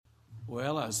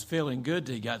Well, I was feeling good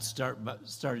till you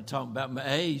started talking about my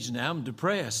age. Now I'm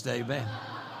depressed, amen.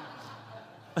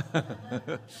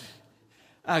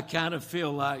 I kind of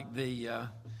feel like the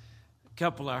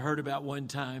couple I heard about one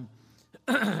time.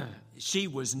 She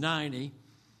was 90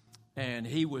 and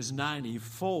he was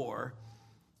 94,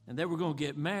 and they were going to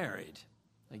get married.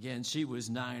 Again, she was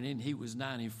 90 and he was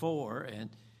 94, and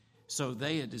so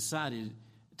they had decided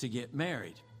to get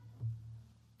married.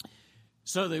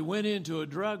 So they went into a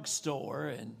drugstore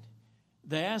and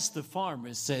they asked the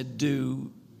pharmacist, said,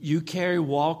 "Do you carry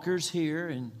walkers here?"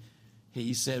 And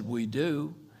he said, "We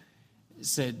do."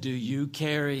 Said, "Do you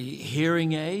carry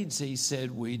hearing aids?" He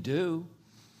said, "We do."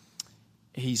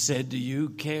 He said,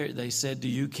 They said, "Do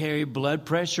you carry blood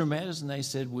pressure medicine?" They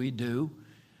said, "We do."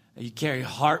 "You carry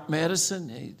heart medicine?"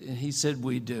 And he said,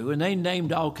 "We do." And they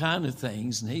named all kinds of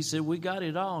things. And he said, "We got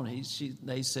it all." And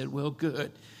they said, "Well,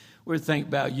 good. We're thinking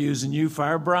about using you for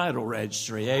our bridal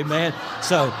registry." Amen.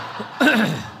 So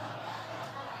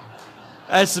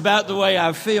that's about the way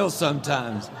I feel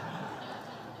sometimes.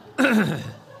 Well,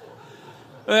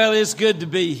 it's good to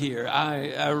be here.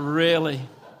 I really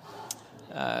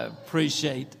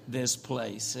appreciate this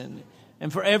place. And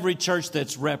for every church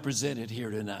that's represented here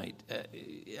tonight,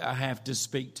 I have to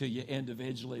speak to you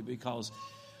individually because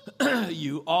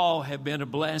you all have been a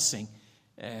blessing.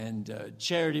 And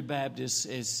Charity Baptist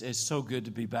is so good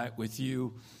to be back with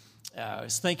you. I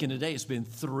was thinking today it's been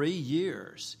 3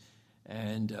 years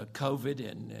and COVID,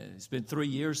 and it's been 3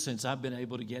 years since I've been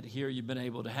able to get here. You've been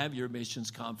able to have your missions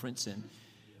conference, and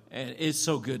it's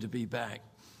so good to be back.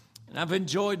 And I've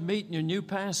enjoyed meeting your new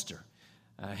pastor.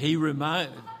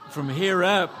 From here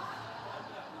up,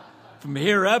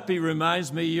 he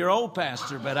reminds me of your old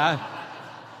pastor, but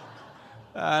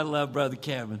I love Brother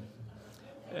Kevin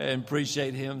and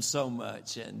appreciate him so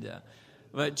much.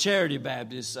 But Charity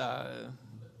Baptist,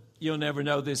 you'll never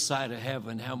know this side of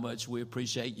heaven how much we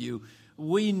appreciate you.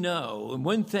 We know, and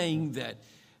one thing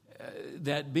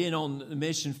that being on the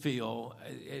mission field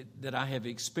that I have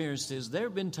experienced is there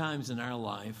have been times in our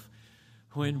life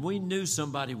when we knew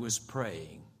somebody was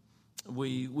praying.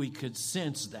 We could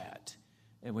sense that,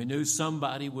 and we knew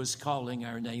somebody was calling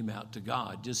our name out to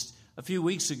God. Just a few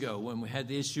weeks ago when we had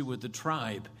the issue with the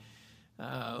tribe,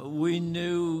 we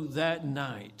knew that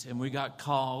night, and we got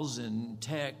calls and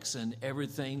texts and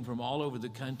everything from all over the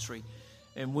country,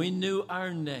 and we knew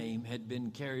our name had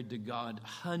been carried to God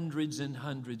hundreds and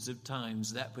hundreds of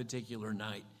times that particular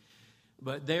night.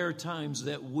 But there are times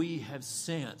that we have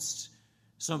sensed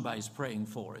somebody's praying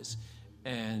for us.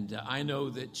 And I know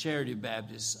that Charity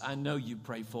Baptist, I know you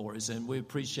pray for us, and we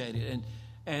appreciate it.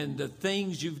 And the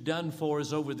things you've done for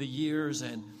us over the years,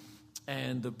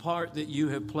 and the part that you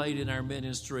have played in our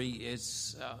ministry,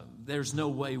 there's no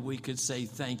way we could say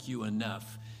thank you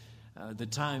enough. The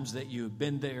times that you've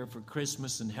been there for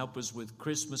Christmas and help us with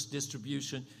Christmas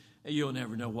distribution, you'll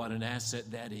never know what an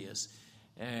asset that is.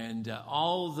 And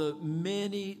all the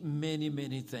many, many,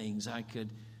 many things, I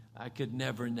could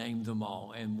never name them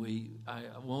all. And I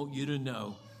want you to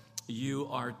know you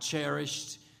are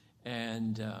cherished,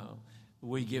 and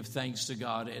we give thanks to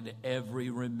God at every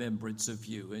remembrance of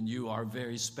you. And you are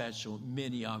very special,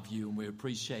 many of you, and we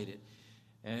appreciate it.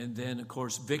 And then, of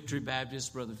course, Victory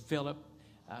Baptist, Brother Philip.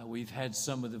 We've had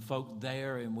some of the folk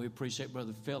there, and we appreciate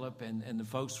Brother Philip and the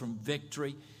folks from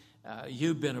Victory.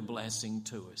 You've been a blessing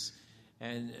to us.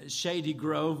 And Shady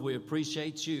Grove, we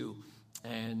appreciate you.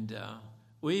 And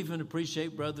we even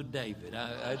appreciate Brother David.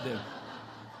 I do.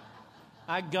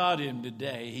 I got him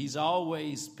today. He's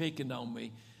always picking on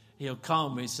me. He'll call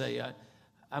me and say,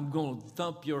 "I'm going to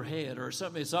thump your head," or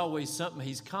something. It's always something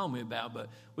he's calling me about. But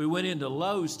we went into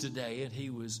Lowe's today, and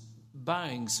he was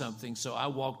buying something. So I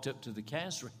walked up to the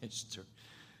cash register,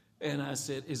 and I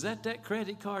said, "Is that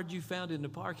credit card you found in the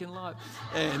parking lot?"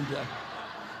 And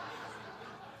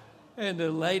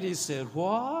the lady said,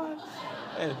 "What?"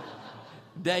 And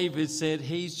David said,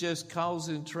 "He's just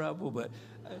causing trouble." But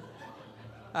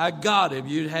I got him.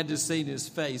 You'd had to see his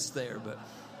face there.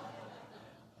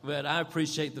 But I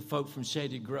appreciate the folk from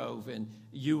Shady Grove, and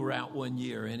you were out 1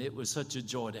 year, and it was such a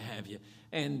joy to have you.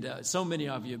 And so many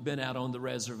of you have been out on the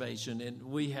reservation, and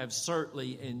we have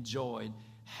certainly enjoyed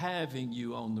having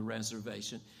you on the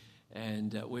reservation.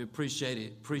 And we appreciate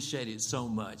it so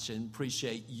much, and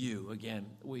appreciate you. Again,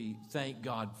 we thank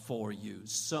God for you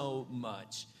so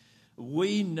much.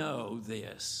 We know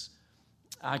this.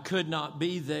 I could not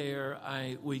be there.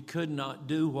 We could not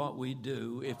do what we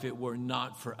do if it were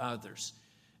not for others.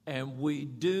 And we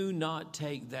do not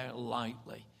take that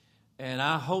lightly. And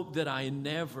I hope that I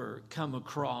never come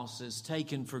across as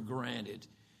taken for granted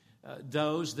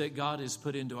those that God has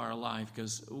put into our life,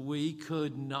 because we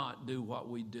could not do what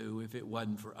we do if it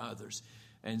wasn't for others.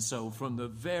 And so from the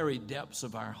very depths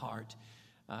of our heart,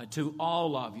 to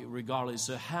all of you, regardless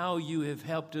of how you have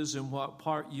helped us and what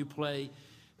part you play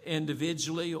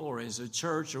individually or as a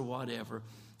church or whatever,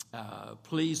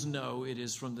 please know it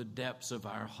is from the depths of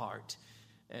our heart.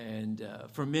 And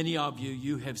for many of you,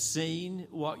 you have seen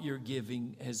what your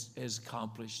giving has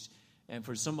accomplished. And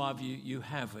for some of you, you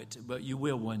haven't, but you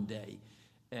will one day.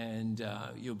 And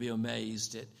you'll be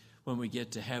amazed at when we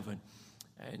get to heaven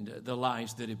and the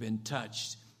lives that have been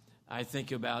touched. I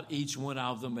think about each one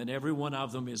of them, and every one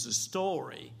of them is a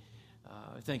story.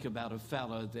 I think about a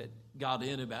fellow that got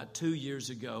in about 2 years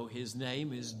ago. His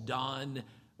name is Don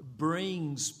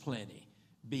Brings Plenty,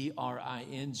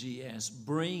 B-R-I-N-G-S,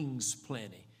 Brings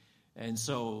Plenty. And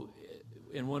so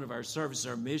in one of our services,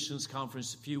 our missions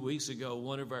conference a few weeks ago,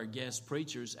 one of our guest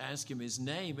preachers asked him his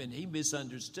name, and he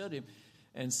misunderstood him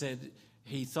and said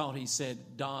he thought he said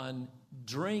Don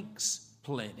Drinks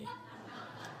Plenty.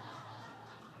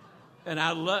 And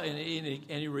I love, and he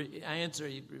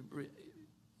answered.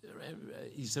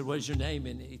 He said, "What's your name?"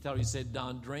 And he thought he said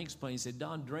Don Drinks Plenty. He said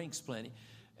Don Drinks Plenty,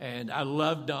 and I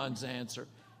love Don's answer.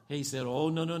 He said, "Oh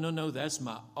no, that's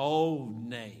my old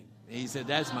name." He said,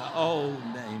 "That's my old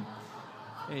name."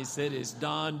 And he said, "It's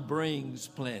Don Brings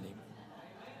Plenty,"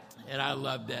 and I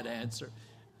love that answer.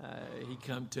 He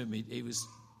come to me. He was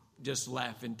just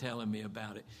laughing, telling me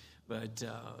about it. But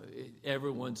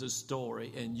everyone's a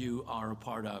story, and you are a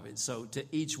part of it. So to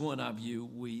each one of you,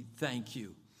 we thank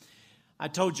you. I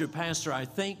told your pastor, I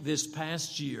think this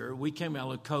past year, we came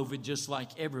out of COVID just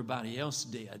like everybody else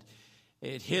did.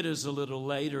 It hit us a little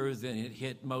later than it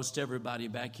hit most everybody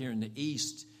back here in the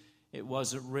East. It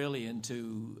wasn't really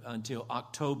until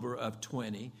October of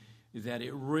 20 that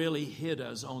it really hit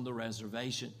us on the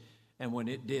reservation. And when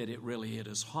it did, it really hit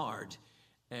us hard.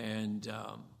 And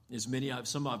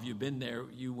some of you have been there,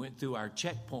 you went through our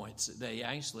checkpoints. They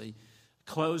actually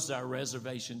closed our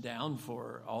reservation down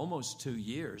for almost 2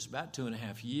 years, about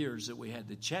 2.5 years that we had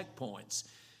the checkpoints.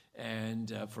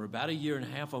 And for about 1.5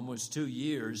 years, almost 2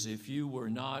 years, if you were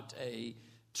not a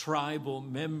tribal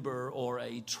member or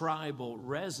a tribal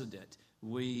resident,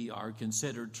 we are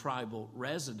considered tribal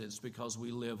residents because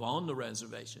we live on the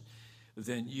reservation,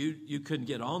 then you couldn't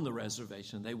get on the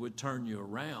reservation. They would turn you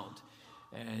around.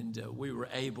 And we were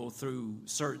able, through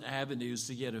certain avenues,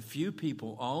 to get a few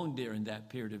people on during that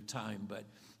period of time.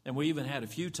 And we even had a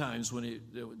few times when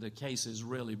the cases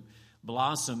really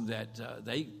blossomed that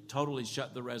they totally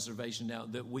shut the reservation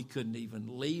down, that we couldn't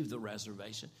even leave the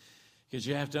reservation. Because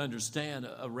you have to understand,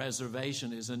 a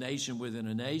reservation is a nation within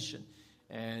a nation.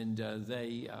 And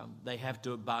they have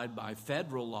to abide by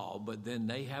federal law, but then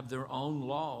they have their own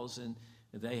laws, and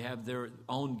they have their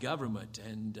own government,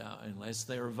 and unless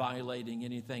they're violating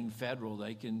anything federal,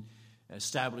 they can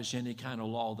establish any kind of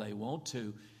law they want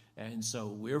to. And so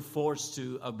we're forced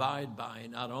to abide by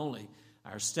not only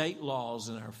our state laws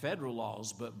and our federal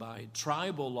laws, but by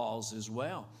tribal laws as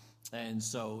well. And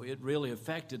so it really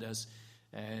affected us.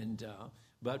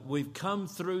 But we've come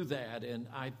through that, and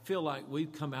I feel like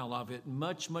we've come out of it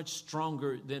much, much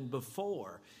stronger than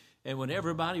before. And when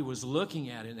everybody was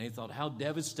looking at it and they thought how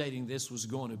devastating this was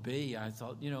going to be, I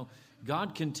thought,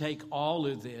 God can take all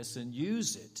of this and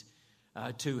use it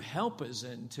to help us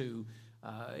and to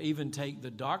even take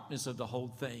the darkness of the whole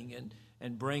thing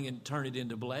and bring and turn it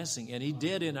into blessing. And he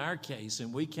did in our case,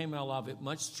 and we came out of it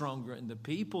much stronger, and the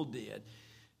people did.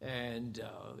 And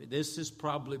this has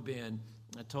probably been,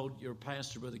 I told your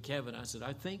pastor, Brother Kevin, I said,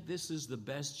 I think this is the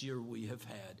best year we have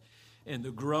had. And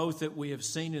the growth that we have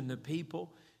seen in the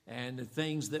people and the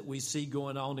things that we see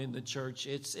going on in the church,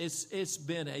 it's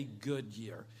been a good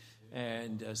year.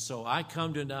 And so I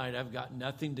come tonight, I've got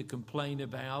nothing to complain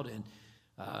about and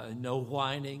no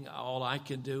whining. All I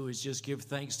can do is just give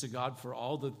thanks to God for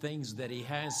all the things that he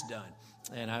has done.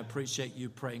 And I appreciate you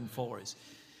praying for us.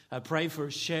 I pray for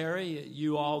Sherry.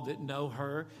 You all that know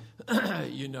her,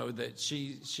 you know that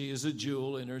she is a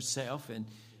jewel in herself,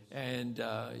 and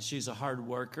she's a hard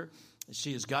worker.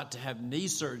 She has got to have knee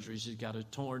surgery. She's got a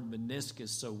torn meniscus,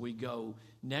 so we go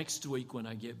next week when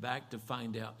I get back to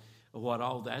find out what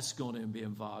all that's going to be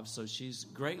involved. So she's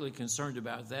greatly concerned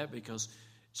about that because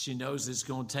she knows it's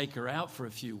going to take her out for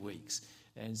a few weeks,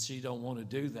 and she don't want to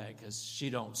do that because she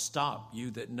don't stop.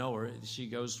 You that know her, she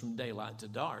goes from daylight to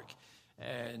dark,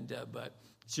 but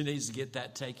she needs to get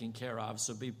that taken care of.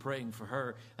 So be praying for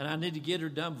her, and I need to get her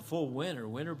done before winter.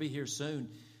 Winter will be here soon.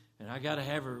 And I got to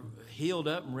have her healed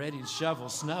up and ready to shovel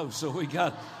snow. So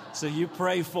you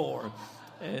pray for her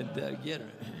and get her.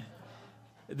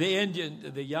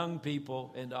 The young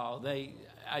people and all,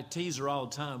 I tease her all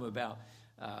the time about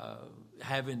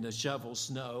having to shovel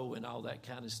snow and all that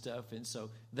kind of stuff. And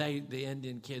so the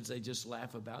Indian kids, they just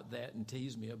laugh about that and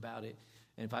tease me about it.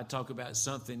 And if I talk about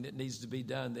something that needs to be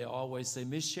done, they'll always say,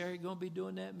 Miss Sherry going to be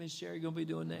doing that? Miss Sherry going to be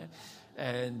doing that?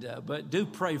 And but do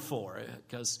pray for her,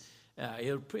 because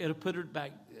it'll put her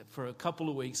back for a couple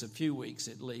of weeks, a few weeks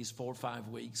at least, 4 or 5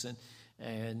 weeks.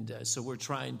 And so we're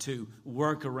trying to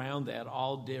work around that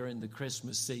all during the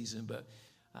Christmas season. But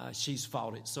she's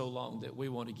fought it so long that we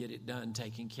want to get it done,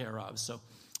 taken care of. So,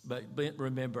 but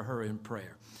remember her in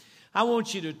prayer. I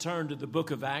want you to turn to the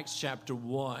book of Acts chapter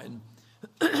 1.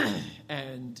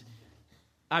 And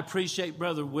I appreciate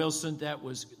Brother Wilson. That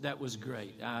was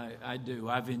great. I do.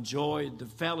 I've enjoyed the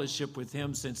fellowship with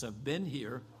him since I've been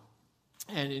here,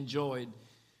 and enjoyed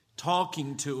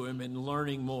talking to him and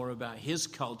learning more about his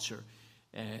culture.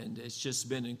 And it's just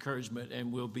been encouragement,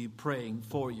 and we'll be praying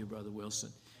for you, Brother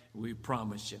Wilson. We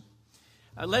promise you.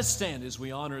 Let's stand as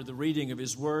we honor the reading of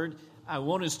his word. I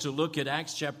want us to look at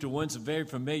Acts chapter 1. It's a very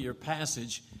familiar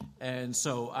passage, and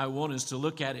so I want us to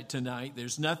look at it tonight.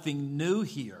 There's nothing new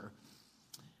here,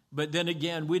 but then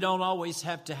again, we don't always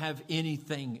have to have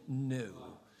anything new.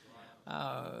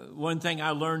 One thing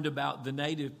I learned about the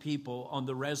native people on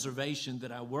the reservation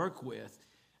that I work with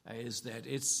is that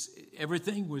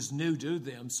everything was new to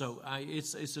them. So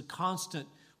it's a constant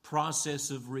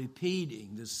process of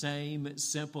repeating the same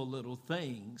simple little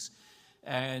things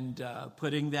and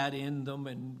putting that in them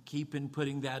and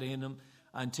putting that in them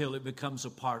until it becomes a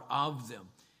part of them.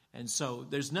 And so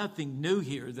there's nothing new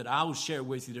here that I will share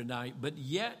with you tonight, but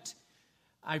yet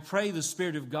I pray the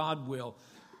Spirit of God will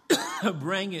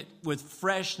bring it with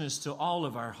freshness to all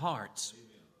of our hearts.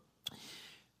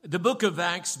 The book of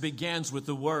Acts begins with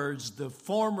the words, the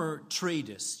former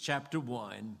treatise, chapter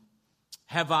 1,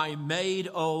 have I made,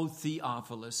 O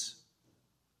Theophilus,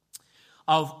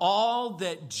 of all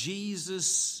that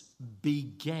Jesus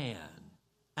began.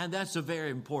 And that's a very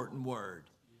important word.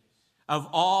 Of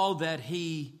all that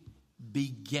he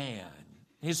began.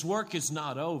 His work is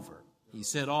not over. He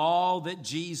said all that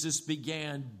Jesus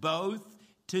began both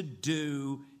to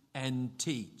do and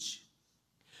teach,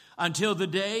 until the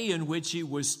day in which he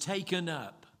was taken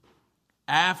up,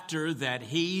 after that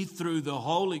he, through the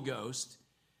Holy Ghost,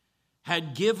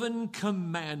 had given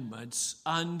commandments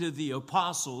unto the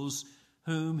apostles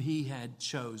whom he had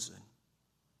chosen,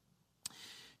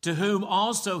 to whom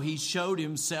also he showed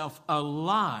himself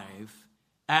alive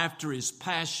after his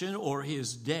passion or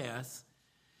his death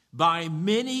by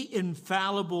many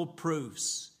infallible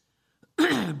proofs,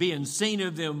 being seen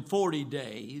of them 40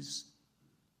 days,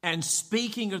 and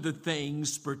speaking of the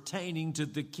things pertaining to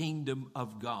the kingdom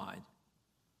of God.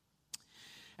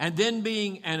 And then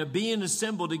being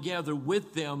assembled together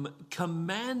with them,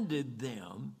 commanded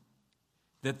them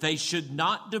that they should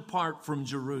not depart from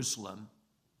Jerusalem,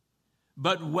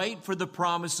 but wait for the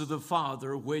promise of the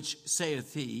Father, which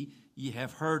saith he, ye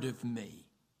have heard of me.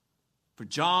 For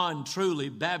John truly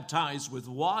baptized with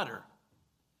water,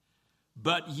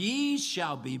 but ye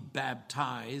shall be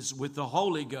baptized with the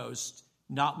Holy Ghost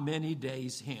not many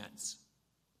days hence.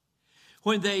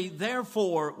 When they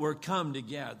therefore were come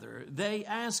together, they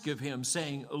asked of him,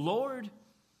 saying, Lord,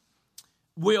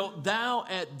 wilt thou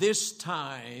at this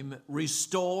time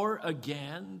restore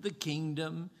again the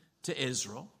kingdom to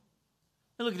Israel?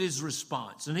 And look at his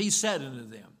response. And he said unto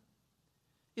them,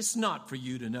 it's not for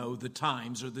you to know the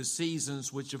times or the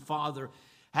seasons which the Father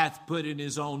hath put in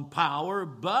his own power,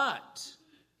 but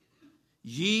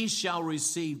ye shall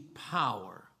receive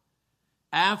power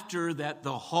after that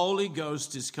the Holy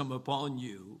Ghost is come upon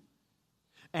you,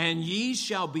 and ye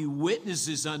shall be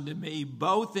witnesses unto me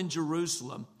both in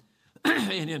Jerusalem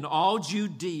and in all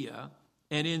Judea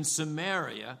and in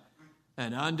Samaria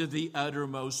and unto the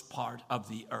uttermost part of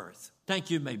the earth. Thank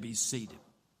you. You may be seated.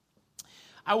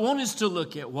 I want us to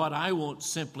look at what I won't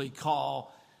simply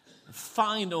call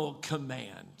final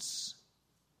commands.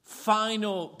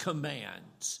 Final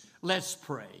commands. Let's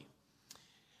pray.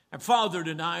 And Father,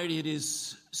 tonight it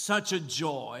is such a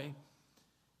joy,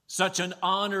 such an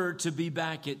honor to be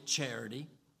back at Charity,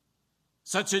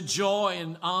 such a joy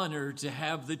and honor to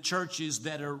have the churches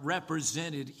that are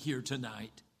represented here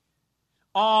tonight.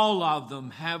 All of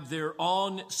them have their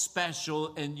own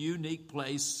special and unique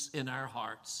place in our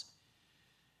hearts.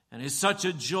 And it's such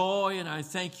a joy, and I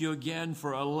thank you again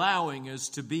for allowing us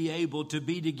to be able to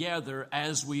be together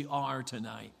as we are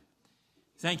tonight.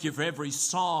 Thank you for every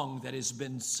song that has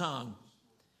been sung,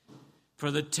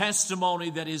 for the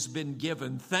testimony that has been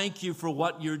given. Thank you for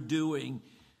what you're doing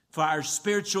for our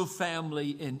spiritual family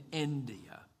in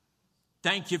India.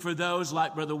 Thank you for those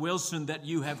like Brother Wilson that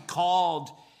you have called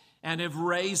and have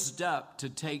raised up to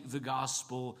take the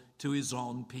gospel to his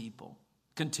own people.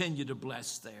 Continue to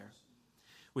bless there.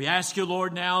 We ask you,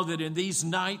 Lord, now that in these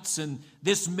nights and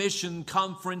this mission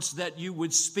conference that you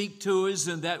would speak to us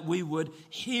and that we would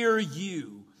hear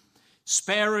you.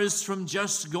 Spare us from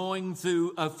just going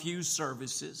through a few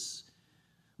services,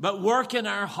 but work in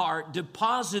our heart,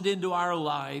 deposit into our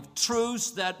life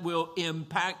truths that will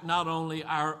impact not only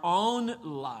our own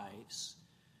lives,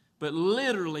 but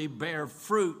literally bear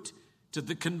fruit to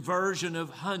the conversion of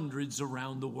hundreds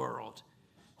around the world.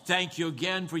 Thank you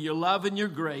again for your love and your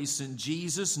grace. In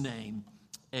Jesus' name,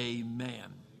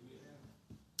 amen.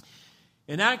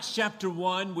 In Acts chapter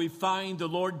 1, we find the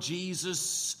Lord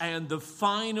Jesus and the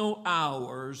final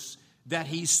hours that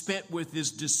he spent with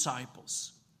his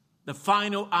disciples. The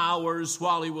final hours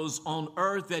while he was on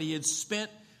earth that he had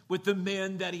spent with the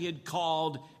men that he had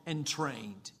called and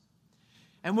trained.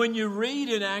 And when you read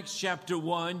in Acts chapter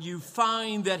 1, you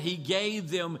find that he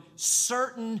gave them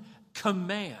certain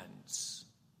commands.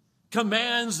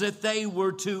 Commands that they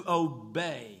were to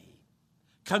obey.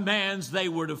 Commands they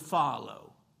were to follow.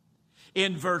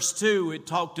 In verse 2, it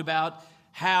talked about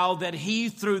how that he,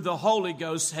 through the Holy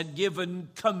Ghost, had given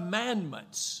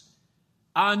commandments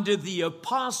unto the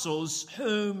apostles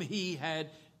whom he had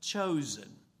chosen.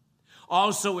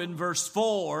 Also in verse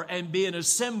 4, and being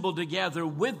assembled together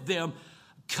with them,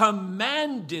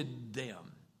 commanded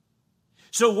them.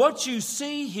 So what you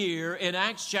see here in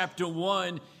Acts chapter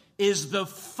 1 is the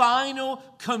final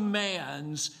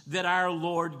commands that our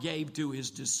Lord gave to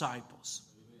his disciples.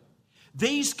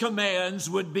 These commands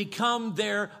would become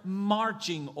their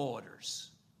marching orders.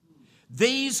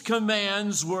 These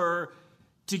commands were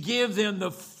to give them the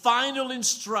final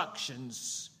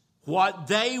instructions, what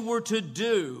they were to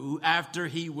do after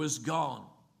he was gone.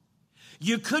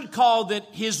 You could call that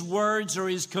his words or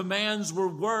his commands were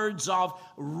words of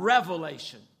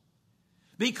revelation,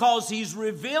 because he's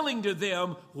revealing to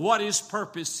them what his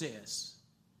purpose is.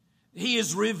 He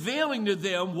is revealing to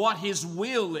them what his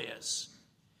will is.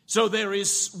 So there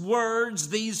is words,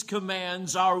 these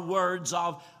commands are words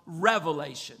of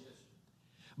revelation.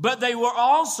 But they were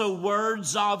also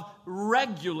words of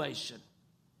regulation.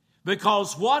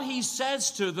 Because what he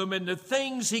says to them and the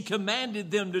things he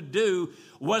commanded them to do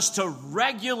was to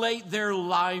regulate their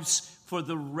lives for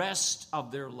the rest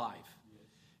of their life.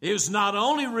 It was not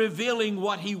only revealing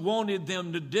what he wanted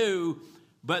them to do,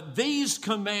 but these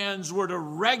commands were to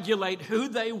regulate who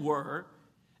they were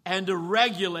and to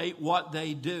regulate what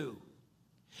they do.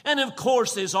 And of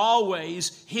course, as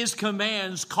always, his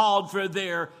commands called for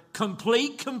their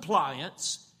complete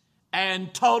compliance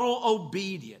and total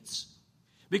obedience.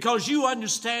 Because you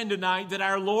understand tonight that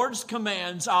our Lord's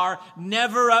commands are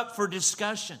never up for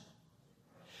discussion.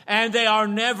 And they are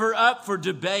never up for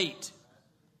debate.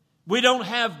 We don't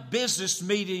have business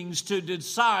meetings to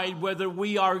decide whether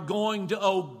we are going to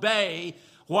obey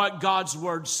what God's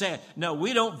word said. No,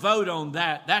 we don't vote on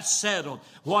that. That's settled.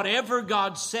 Whatever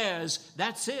God says,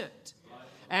 that's it.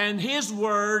 And his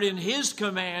word and his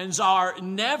commands are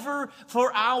never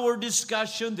for our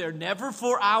discussion. They're never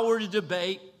for our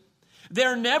debate.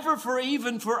 They're never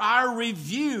even for our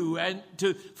review and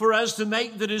for us to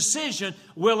make the decision,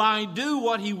 will I do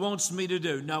what he wants me to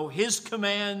do? No, his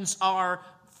commands are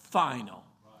final.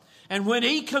 And when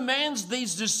he commands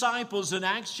these disciples in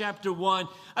Acts chapter 1,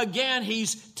 again,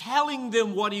 he's telling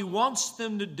them what he wants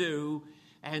them to do,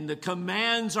 and the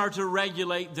commands are to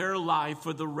regulate their life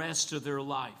for the rest of their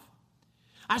life.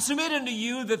 I submit unto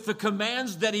you that the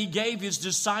commands that he gave his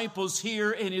disciples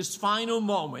here in his final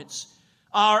moments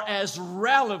are as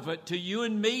relevant to you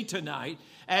and me tonight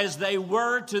as they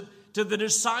were to the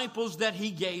disciples that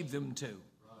he gave them to.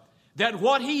 That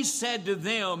what he said to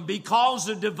them, because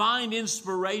of divine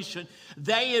inspiration,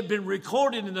 they had been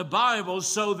recorded in the Bible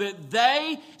so that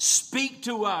they speak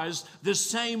to us the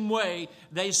same way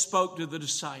they spoke to the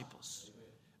disciples.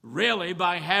 Really,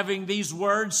 by having these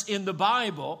words in the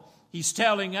Bible, he's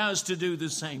telling us to do the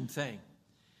same thing.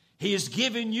 He has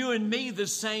given you and me the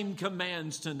same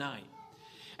commands tonight.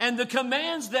 And the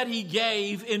commands that he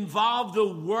gave involved the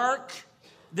work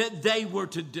that they were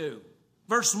to do.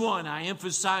 Verse 1, I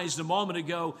emphasized a moment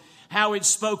ago how it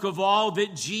spoke of all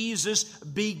that Jesus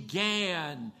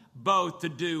began both to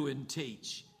do and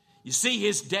teach. You see,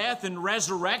 his death and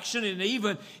resurrection and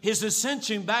even his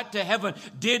ascension back to heaven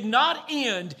did not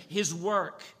end his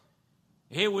work.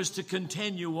 It was to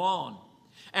continue on.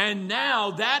 And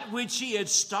now that which he had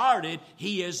started,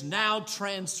 he is now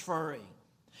transferring.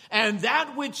 And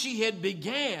that which he had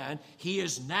began, he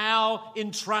is now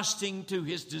entrusting to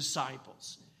his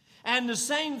disciples. And the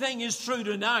same thing is true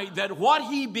tonight, that what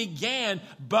he began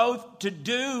both to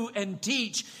do and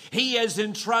teach, he has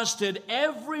entrusted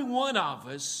every one of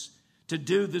us to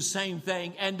do the same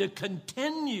thing and to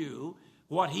continue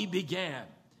what he began.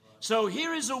 So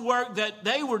here is a work that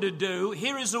they were to do.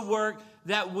 Here is a work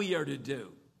that we are to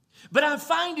do. But I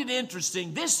find it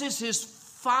interesting. This is his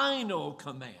final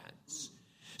commands.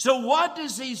 So what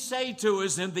does he say to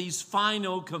us in these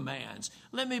final commands?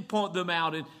 Let me point them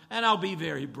out, and I'll be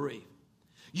very brief.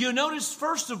 You notice,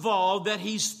 first of all, that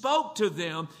he spoke to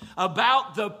them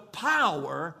about the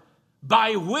power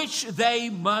by which they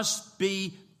must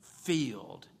be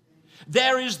filled.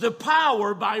 There is the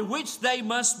power by which they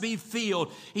must be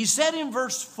filled. He said in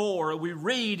verse 4, we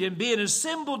read, and being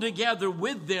assembled together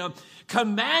with them,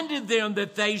 commanded them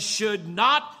that they should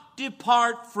not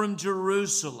depart from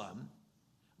Jerusalem,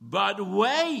 but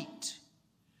wait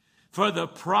for the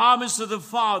promise of the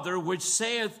Father, which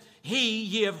saith he,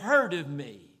 ye have heard of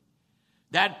me.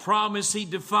 That promise he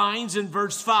defines in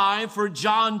verse 5, for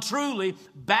John truly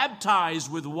baptized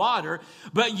with water,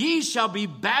 but ye shall be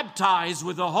baptized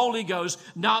with the Holy Ghost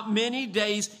not many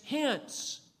days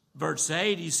hence. Verse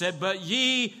 8, he said, but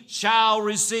ye shall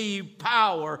receive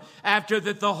power after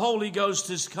that the Holy Ghost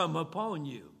has come upon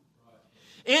you.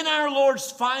 In our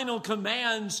Lord's final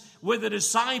commands with the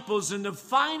disciples, in the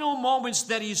final moments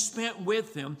that he spent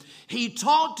with them, he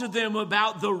talked to them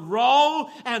about the role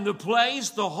and the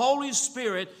place the Holy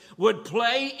Spirit would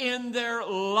play in their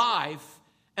life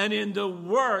and in the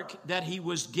work that he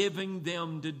was giving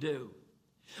them to do,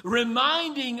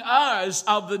 reminding us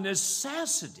of the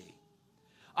necessity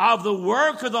of the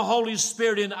work of the Holy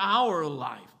Spirit in our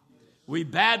life. We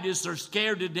Baptists are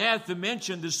scared to death to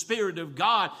mention the Spirit of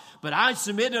God, but I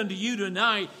submit unto you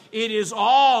tonight, it is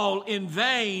all in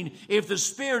vain if the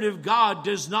Spirit of God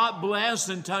does not bless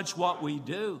and touch what we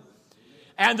do.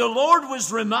 And the Lord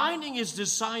was reminding his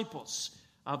disciples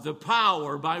of the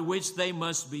power by which they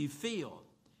must be filled.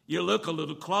 You look a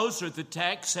little closer at the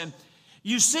text and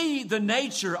you see the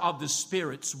nature of the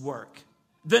Spirit's work.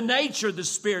 The nature of the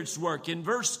Spirit's work. In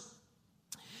verse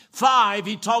 5,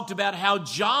 he talked about how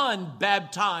John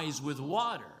baptized with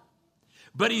water.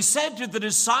 But he said to the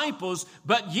disciples,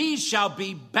 but ye shall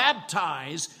be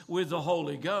baptized with the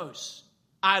Holy Ghost.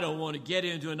 I don't want to get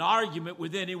into an argument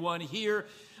with anyone here,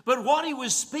 but what he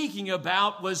was speaking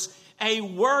about was a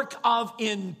work of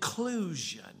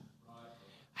inclusion.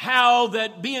 How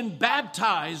that being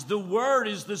baptized, the word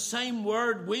is the same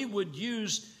word we would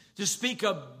use to speak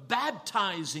of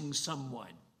baptizing someone.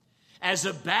 As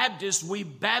a Baptist, we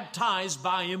baptize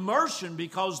by immersion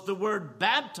because the word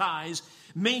baptize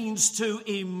means to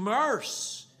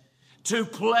immerse, to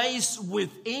place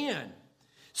within.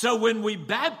 So when we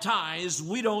baptize,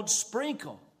 we don't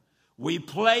sprinkle. We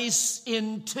place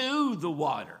into the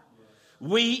water.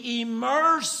 We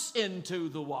immerse into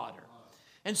the water.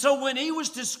 And so when he was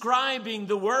describing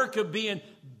the work of being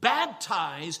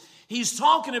baptized, he's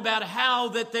talking about how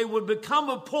that they would become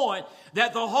a point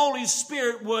that the Holy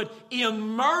Spirit would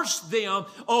immerse them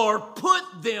or put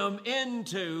them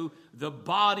into the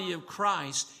body of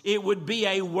Christ. It would be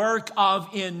a work of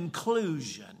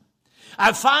inclusion.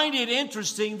 I find it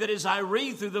interesting that as I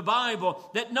read through the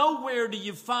Bible, that nowhere do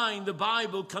you find the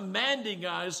Bible commanding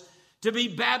us to be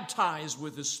baptized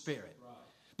with the Spirit.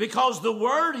 Because the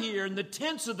word here and the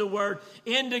tense of the word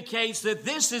indicates that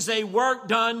this is a work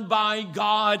done by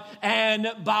God and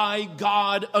by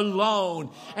God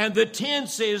alone. And the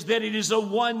tense is that it is a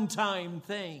one-time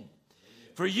thing.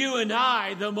 For you and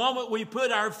I, the moment we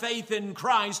put our faith in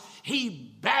Christ, he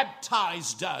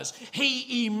baptized us.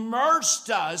 He immersed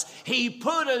us. He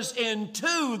put us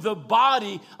into the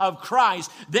body of Christ.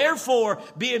 Therefore,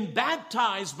 being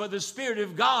baptized by the Spirit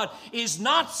of God is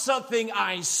not something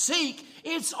I seek.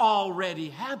 It's already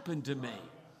happened to me.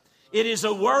 It is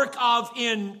a work of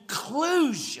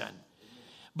inclusion.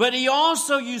 But he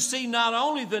also, you see, not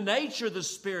only the nature of the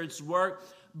Spirit's work,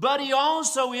 but he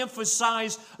also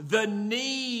emphasized the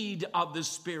need of the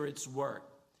Spirit's work.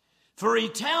 For he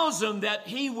tells them that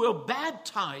he will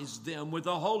baptize them with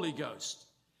the Holy Ghost.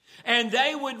 And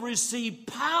they would receive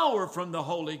power from the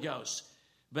Holy Ghost.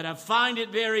 But I find it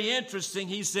very interesting.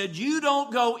 He said, you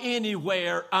don't go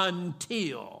anywhere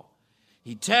until.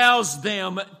 He tells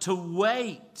them to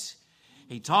wait.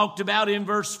 He talked about in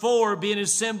verse 4, being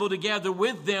assembled together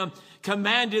with them,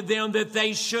 commanded them that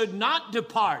they should not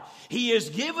depart. He has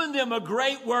given them a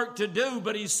great work to do,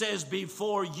 but he says,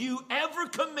 before you ever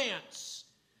commence,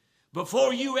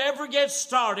 before you ever get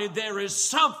started, there is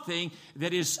something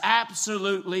that is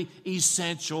absolutely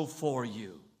essential for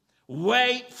you.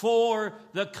 Wait for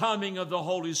the coming of the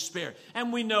Holy Spirit.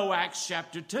 And we know Acts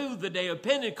chapter 2, the day of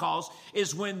Pentecost,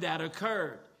 is when that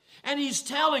occurred. And he's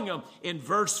telling them in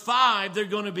verse 5, they're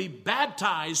going to be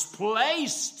baptized,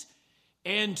 placed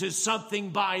into something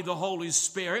by the Holy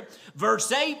Spirit.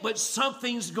 Verse 8, but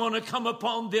something's going to come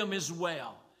upon them as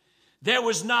well. There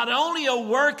was not only a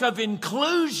work of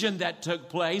inclusion that took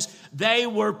place, they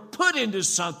were put into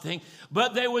something,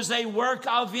 but there was a work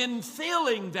of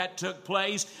infilling that took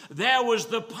place. There was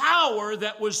the power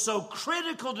that was so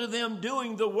critical to them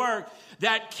doing the work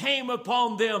that came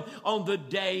upon them on the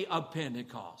day of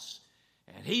Pentecost.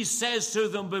 And he says to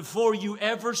them, before you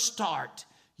ever start,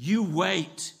 you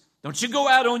wait. Don't you go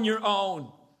out on your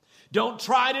own. Don't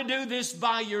try to do this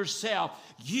by yourself.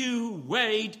 You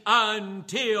wait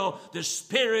until the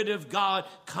Spirit of God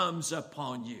comes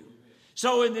upon you.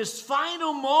 So in this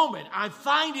final moment, I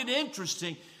find it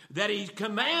interesting that he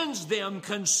commands them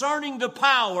concerning the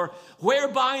power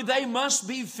whereby they must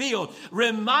be filled,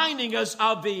 reminding us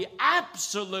of the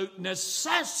absolute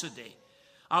necessity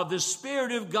of the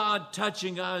Spirit of God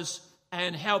touching us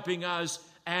and helping us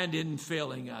and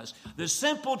infilling us. The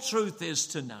simple truth is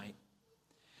tonight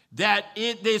that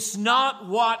it's not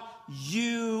what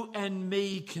you and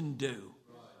me can do.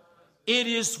 It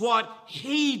is what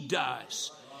he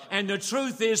does. And the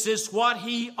truth is, it's what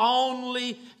he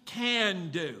only can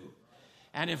do.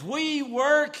 And if we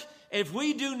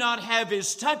do not have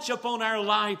his touch upon our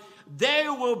life,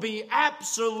 there will be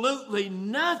absolutely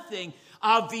nothing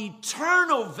of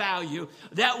eternal value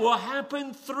that will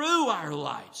happen through our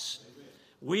lives.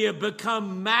 We have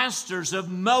become masters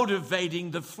of motivating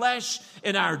the flesh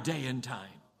in our day and time.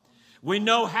 We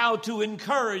know how to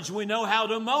encourage. We know how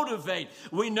to motivate.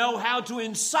 We know how to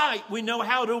incite. We know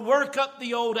how to work up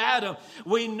the old Adam.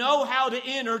 We know how to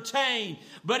entertain.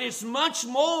 But it's much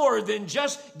more than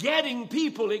just getting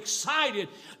people excited.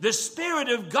 The Spirit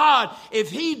of God, if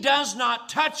he does not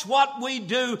touch what we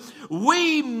do,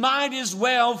 we might as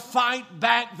well fight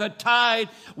back the tide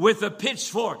with a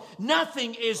pitchfork.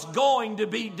 Nothing is going to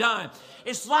be done.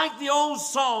 It's like the old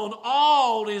song,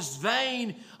 all is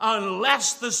vain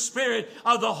unless the Spirit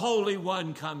of the Holy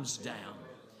One comes down.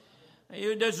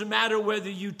 It doesn't matter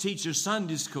whether you teach a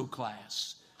Sunday school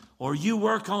class or you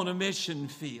work on a mission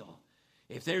field.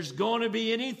 If there's going to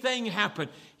be anything happen,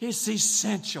 it's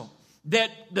essential that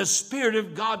the Spirit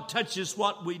of God touches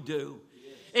what we do.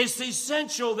 It's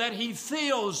essential that he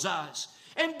fills us.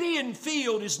 And being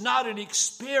filled is not an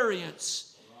experience.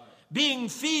 Being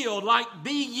filled, like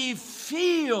be ye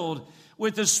filled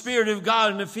with the Spirit of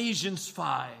God in Ephesians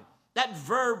 5. That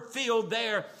verb filled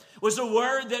there was a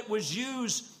word that was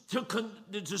used to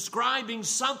describing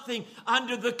something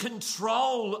under the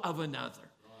control of another.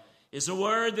 It's a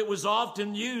word that was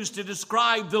often used to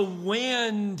describe the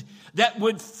wind that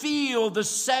would fill the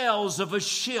sails of a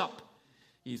ship.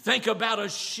 You think about a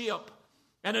ship,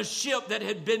 and a ship that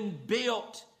had been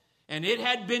built, and it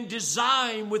had been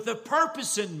designed with a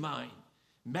purpose in mind.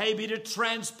 Maybe to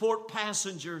transport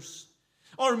passengers,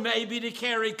 or maybe to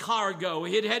carry cargo.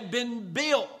 It had been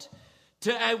built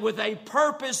with a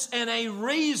purpose and a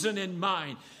reason in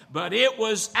mind. But it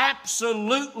was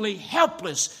absolutely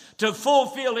helpless to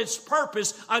fulfill its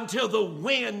purpose until the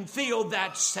wind filled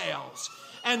that sails.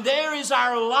 And there is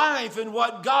our life and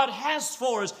what God has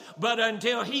for us. But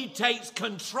until he takes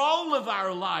control of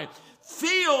our life,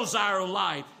 fills our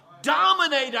life,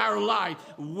 dominate our life,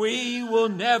 we will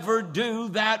never do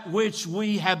that which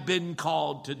we have been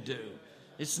called to do.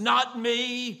 It's not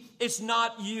me. It's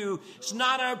not you. It's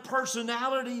not our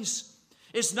personalities.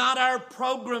 It's not our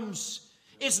programs.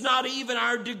 It's not even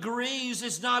our degrees.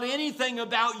 It's not anything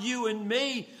about you and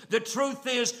me. The truth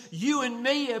is, you and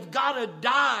me have got to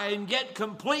die and get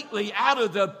completely out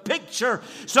of the picture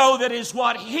so that it's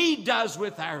what he does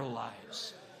with our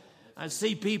lives. I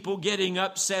see people getting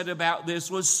upset about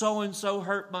this. Was so-and-so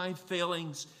hurt my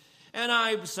feelings? And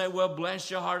I say, well,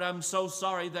 bless your heart, I'm so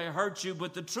sorry they hurt you.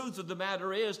 But the truth of the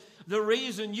matter is, the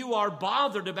reason you are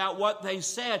bothered about what they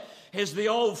said is the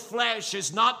old flesh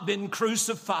has not been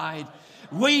crucified.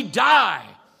 We die.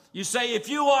 You say, if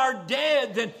you are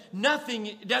dead, then nothing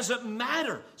doesn't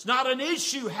matter. It's not an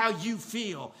issue how you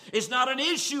feel. It's not an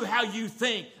issue how you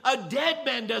think. A dead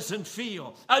man doesn't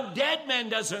feel. A dead man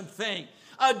doesn't think.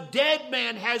 A dead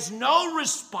man has no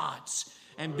response.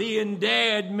 And being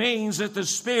dead means that the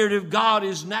Spirit of God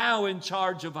is now in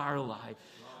charge of our life.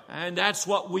 And that's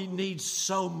what we need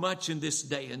so much in this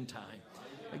day and time.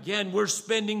 Again, we're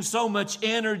spending so much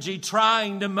energy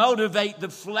trying to motivate the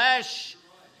flesh.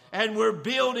 and we're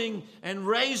building and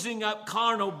raising up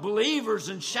carnal believers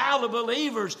and shallow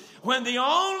believers, when the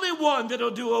only one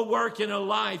that'll do a work in a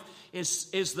life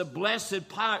is the blessed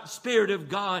Spirit of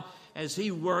God as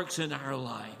He works in our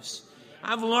lives.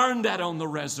 I've learned that on the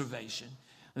reservation,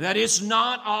 that it's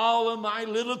not all of my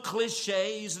little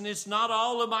cliches and it's not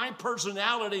all of my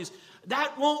personalities.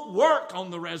 That won't work on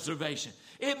the reservation.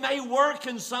 It may work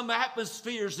in some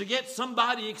atmospheres to get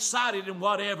somebody excited and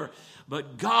whatever,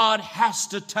 but God has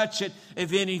to touch it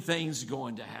if anything's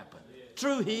going to happen.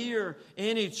 True here,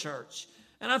 any church.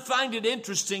 And I find it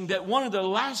interesting that one of the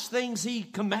last things He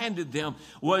commanded them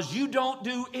was, you don't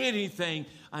do anything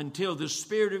until the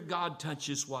Spirit of God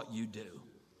touches what you do.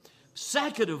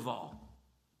 Second of all,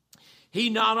 He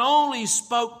not only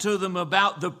spoke to them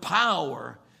about the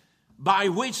power by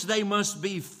which they must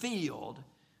be filled,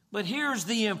 but here's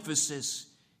the emphasis.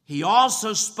 He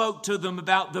also spoke to them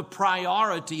about the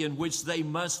priority in which they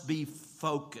must be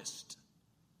focused.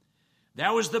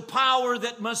 There was the power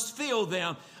that must fill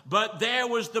them, but there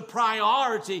was the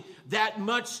priority that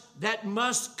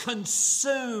must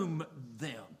consume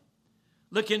them.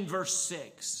 Look in verse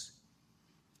 6.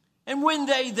 And when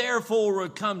they therefore were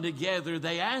come together,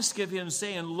 they asked of Him,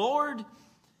 saying, Lord,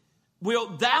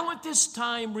 wilt Thou at this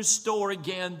time restore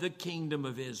again the kingdom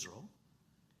of Israel?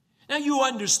 Now you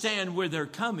understand where they're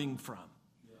coming from.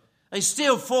 They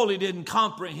still fully didn't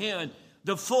comprehend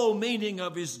the full meaning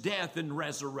of His death and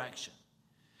resurrection.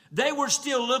 They were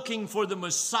still looking for the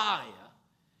Messiah.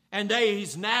 And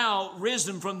He's now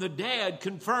risen from the dead,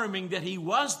 confirming that He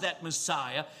was that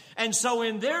Messiah. And so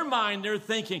in their mind, they're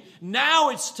thinking, now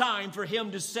it's time for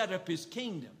Him to set up His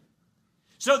kingdom.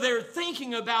 So they're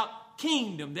thinking about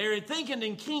kingdom. They're thinking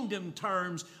in kingdom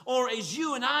terms, or as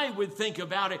you and I would think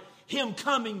about it, Him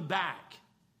coming back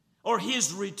or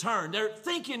His return. They're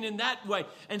thinking in that way.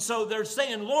 And so they're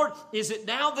saying, Lord, is it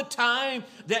now the time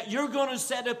that you're going to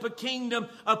set up a kingdom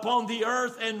upon the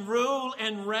earth and rule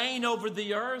and reign over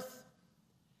the earth?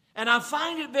 And I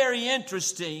find it very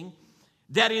interesting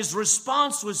that His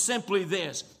response was simply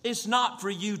this: it's not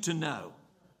for you to know.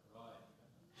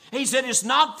 He said, it's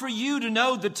not for you to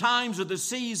know the times or the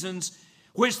seasons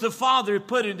which the Father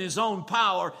put in His own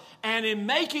power. And in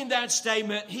making that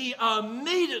statement, He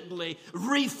immediately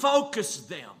refocused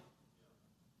them.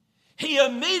 He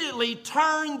immediately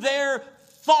turned their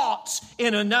thoughts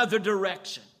in another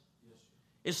direction.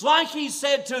 It's like He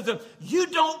said to them, you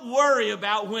don't worry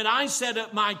about when I set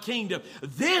up my kingdom.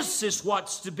 This is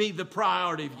what's to be the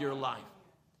priority of your life.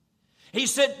 He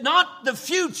said, not the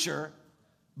future,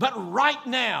 but right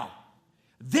now.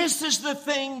 This is the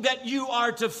thing that you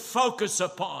are to focus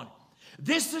upon.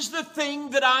 This is the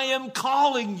thing that I am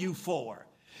calling you for.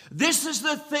 This is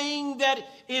the thing that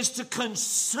is to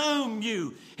consume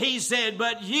you. He said,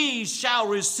 but ye shall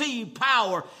receive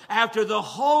power after the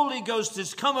Holy Ghost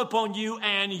has come upon you,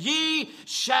 and ye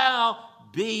shall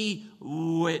be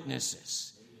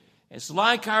witnesses. It's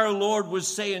like our Lord was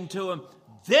saying to them,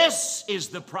 this is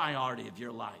the priority of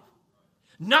your life.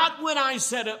 Not when I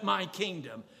set up my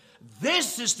kingdom.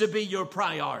 This is to be your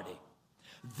priority.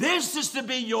 This is to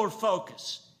be your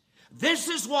focus. This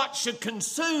is what should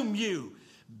consume you,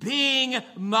 being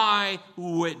my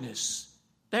witness.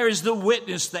 There is the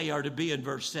witness they are to be in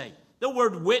verse 8. The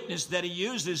word witness that He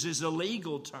uses is a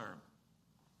legal term.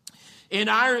 In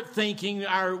our thinking,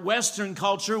 our Western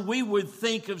culture, we would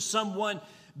think of someone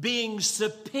being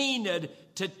subpoenaed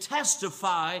to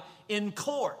testify in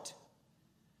court.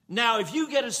 Now, if you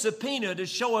get a subpoena to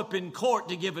show up in court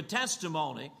to give a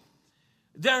testimony,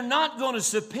 they're not going to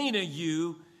subpoena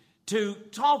you to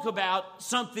talk about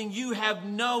something you have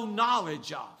no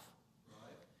knowledge of.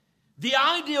 The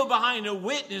ideal behind a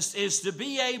witness is to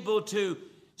be able to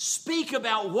speak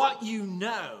about what you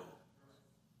know,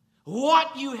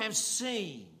 what you have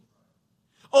seen,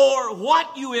 or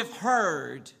what you have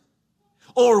heard,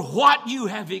 or what you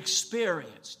have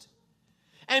experienced.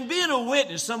 And being a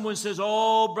witness, someone says,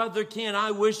 oh, Brother Ken,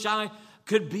 I wish I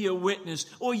could be a witness.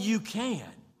 Well, you can.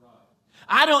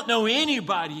 I don't know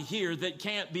anybody here that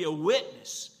can't be a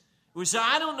witness. We say,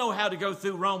 I don't know how to go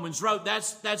through Romans Road.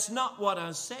 That's not what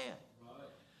I said.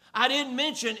 I didn't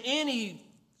mention any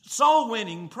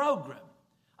soul-winning program.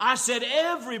 I said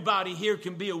everybody here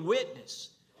can be a witness.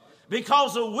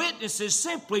 Because a witness is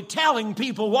simply telling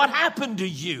people what happened to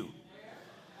you.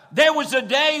 There was a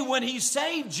day when He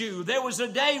saved you. There was a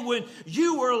day when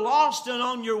you were lost and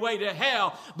on your way to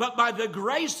hell. But by the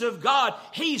grace of God,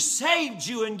 He saved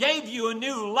you and gave you a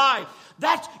new life.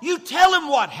 You tell Him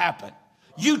what happened.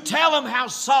 You tell Him how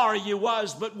sorry you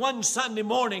was, but one Sunday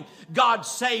morning, God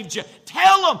saved you.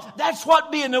 Tell Him. That's what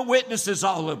being a witness is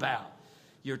all about.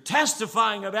 You're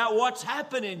testifying about what's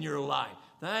happened in your life.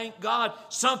 Thank God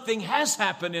something has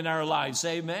happened in our lives.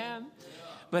 Amen.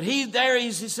 But he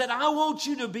said, I want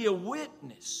you to be a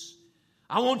witness.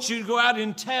 I want you to go out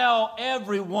and tell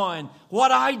everyone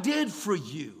what I did for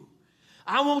you.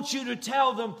 I want you to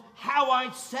tell them how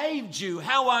I saved you,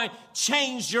 how I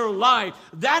changed your life.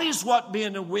 That is what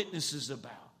being a witness is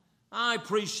about. I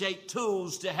appreciate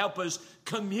tools to help us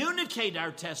communicate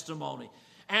our testimony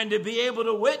and to be able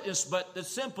to witness. But the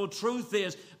simple truth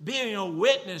is, being a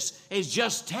witness is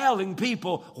just telling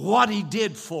people what he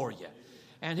did for you.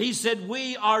 And he said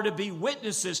we are to be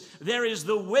witnesses. There is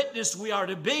the witness we are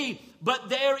to be, but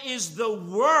there is the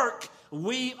work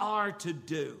we are to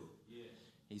do.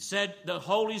 He said the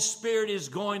Holy Spirit is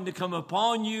going to come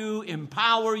upon you,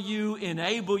 empower you,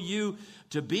 enable you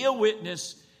to be a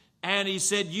witness. And he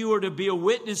said, you are to be a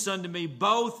witness unto me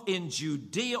both in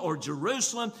Judea or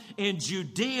Jerusalem, in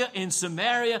Judea, in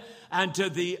Samaria, and to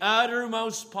the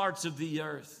uttermost parts of the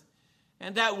earth.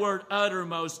 And that word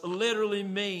uttermost literally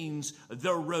means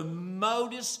the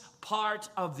remotest part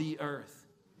of the earth.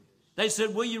 They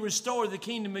said, will you restore the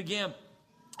kingdom again?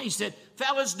 He said,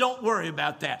 fellas, don't worry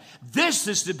about that. This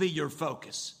is to be your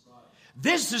focus.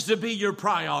 This is to be your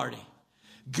priority.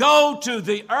 Go to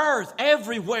the earth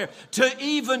everywhere,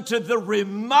 even to the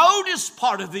remotest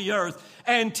part of the earth,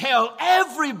 and tell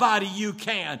everybody you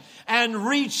can and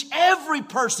reach every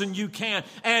person you can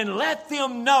and let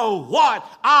them know what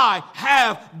I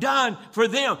have done for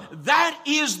them. That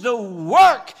is the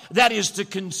work that is to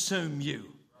consume you.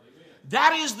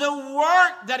 That is the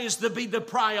work that is to be the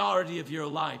priority of your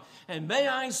life. And may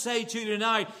I say to you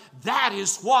tonight, that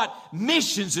is what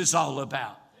missions is all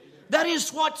about. That is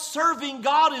what serving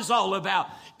God is all about.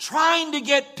 Trying to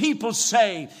get people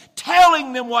saved.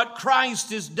 Telling them what Christ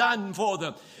has done for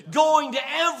them. Going to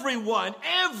everyone,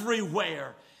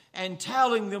 everywhere. And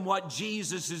telling them what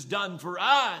Jesus has done for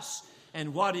us.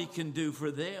 And what he can do for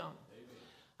them.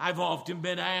 I've often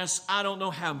been asked, I don't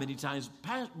know how many times,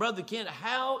 Brother Kent,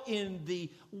 how in the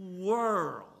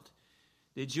world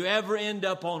did you ever end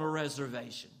up on a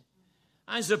reservation?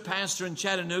 I was a pastor in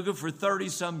Chattanooga for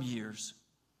 30-some years.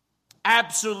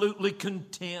 Absolutely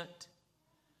content,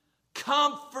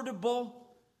 comfortable.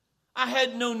 I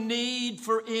had no need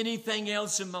for anything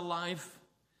else in my life.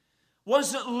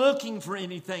 Wasn't looking for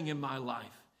anything in my life,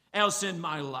 else in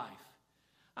my life.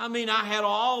 I mean, I had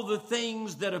all the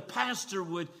things that a pastor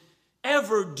would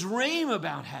ever dream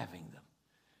about having them.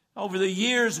 Over the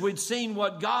years, we'd seen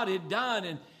what God had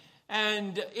done,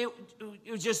 and it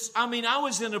was just, I mean, I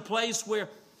was in a place where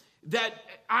that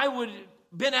I would have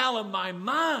been out of my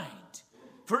mind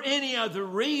for any other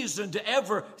reason to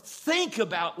ever think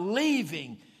about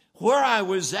leaving where I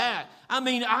was at. I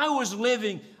mean, I was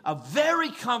living a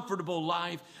very comfortable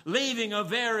life, living a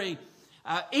very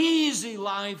easy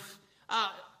life.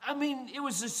 I mean, it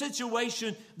was a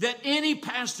situation that any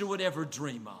pastor would ever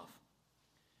dream of.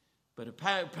 But a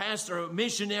pastor, a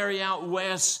missionary out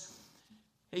west,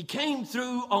 he came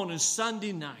through on a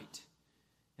Sunday night,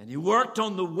 and he worked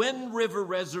on the Wind River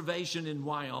Reservation in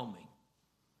Wyoming.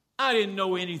 I didn't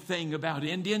know anything about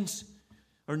Indians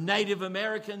or Native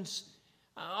Americans.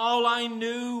 All I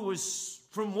knew was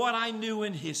from what I knew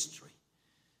in history.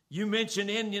 You mention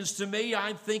Indians to me,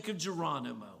 I think of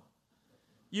Geronimo.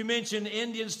 You mention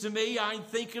Indians to me, I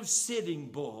think of Sitting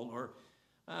Bull or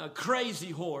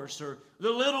Crazy Horse or the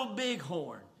Little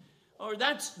Bighorn. Or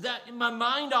that my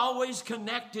mind always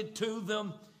connected to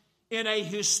them in a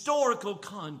historical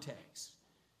context.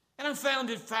 And I found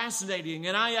it fascinating.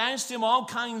 And I asked him all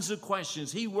kinds of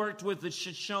questions. He worked with the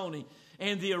Shoshone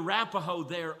and the Arapaho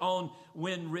there on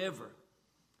Wind River.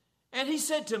 And he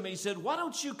said to me, he said, why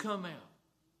don't you come out?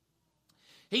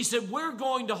 He said, we're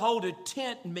going to hold a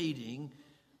tent meeting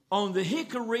on the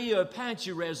Jicarilla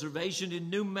Apache Reservation in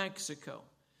New Mexico.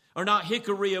 Or not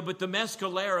Jicarilla, but the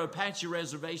Mescalero Apache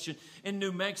Reservation in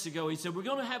New Mexico. He said, we're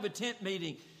going to have a tent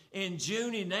meeting in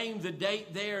June. He named the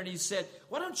date there, and he said,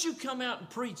 why don't you come out and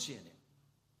preach in it?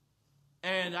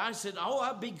 And I said, oh,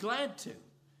 I'd be glad to.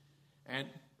 And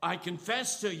I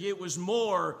confess to you, it was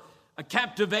more a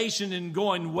captivation in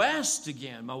going west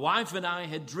again. My wife and I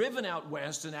had driven out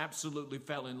west and absolutely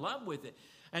fell in love with it.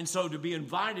 And so to be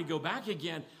invited to go back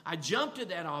again, I jumped at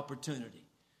that opportunity.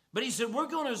 But he said, we're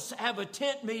going to have a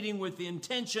tent meeting with the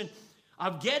intention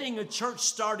of getting a church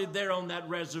started there on that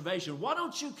reservation. Why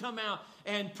don't you come out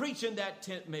and preach in that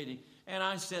tent meeting? And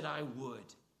I said I would.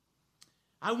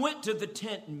 I went to the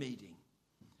tent meeting.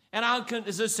 And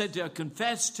as I said, I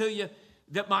confess to you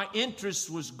that my interest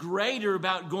was greater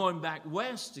about going back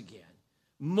west again,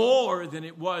 more than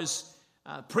it was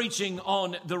preaching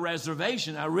on the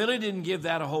reservation. I really didn't give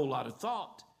that a whole lot of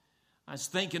thought. I was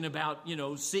thinking about,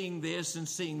 seeing this and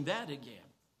seeing that again.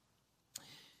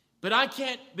 But I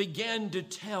can't begin to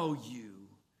tell you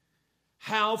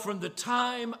how from the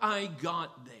time I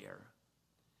got there,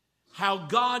 how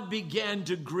God began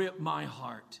to grip my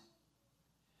heart.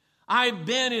 I've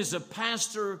been as a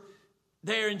pastor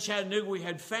there in Chattanooga. We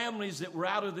had families that were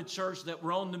out of the church that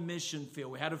were on the mission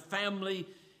field. We had a family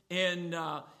in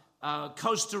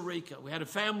Costa Rica. We had a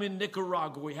family in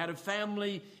Nicaragua. We had a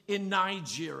family in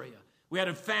Nigeria. We had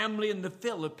a family in the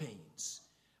Philippines.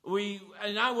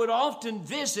 And I would often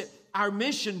visit our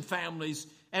mission families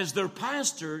as their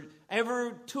pastor.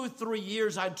 Every 2 or 3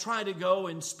 years, I'd try to go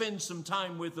and spend some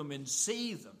time with them and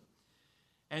see them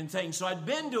and things. So I'd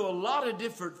been to a lot of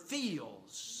different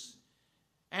fields.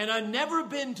 And I'd never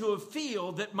been to a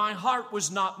field that my heart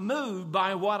was not moved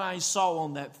by what I saw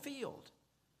on that field.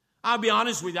 I'll be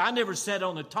honest with you, I never sat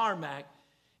on the tarmac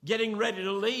getting ready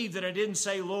to leave that I didn't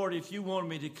say, Lord, if you want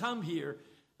me to come here,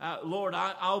 Lord,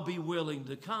 I'll be willing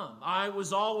to come. I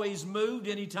was always moved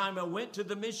anytime I went to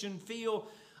the mission field.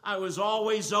 I was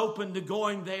always open to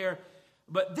going there.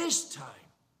 But this time,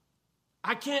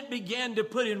 I can't begin to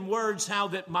put in words how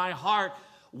that my heart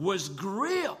was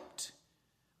gripped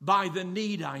by the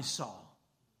need I saw.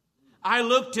 I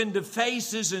looked into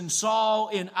faces and saw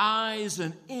in eyes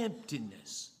an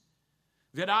emptiness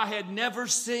that I had never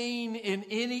seen in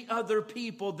any other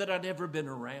people that I'd ever been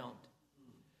around.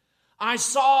 I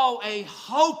saw a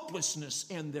hopelessness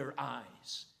in their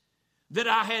eyes that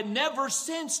I had never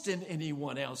sensed in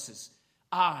anyone else's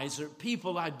eyes or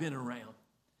people I'd been around.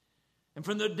 And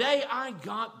from the day I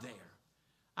got there,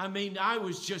 I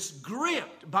was just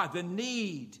gripped by the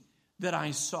need that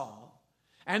I saw.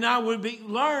 And I would be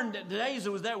learned the days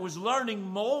I was learning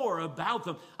more about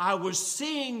them. I was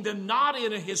seeing them not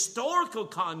in a historical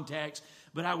context,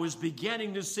 but I was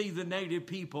beginning to see the native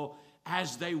people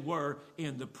as they were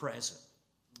in the present.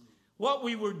 What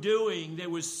we were doing,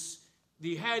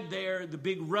 you had there the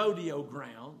big rodeo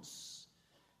grounds,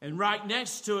 and right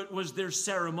next to it was their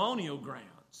ceremonial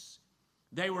grounds.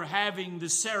 They were having the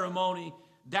ceremony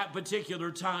that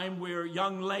particular time where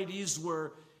young ladies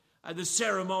were the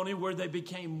ceremony where they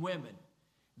became women.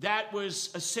 That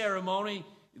was a ceremony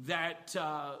that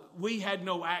we had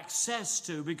no access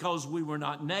to because we were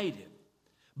not native.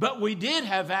 But we did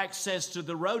have access to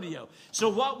the rodeo. So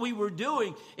what we were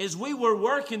doing is we were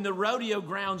working the rodeo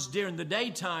grounds during the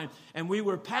daytime, and we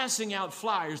were passing out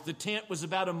flyers. The tent was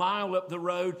about a mile up the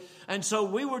road, and so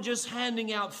we were just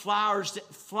handing out flyers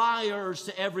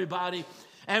to everybody.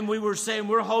 And we were saying,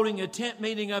 we're holding a tent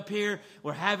meeting up here.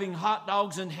 We're having hot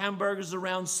dogs and hamburgers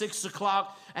around 6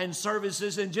 o'clock and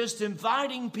services, and just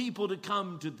inviting people to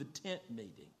come to the tent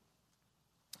meeting.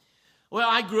 Well,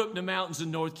 I grew up in the mountains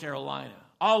in North Carolina.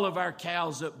 All of our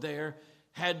cows up there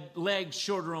had legs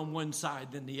shorter on one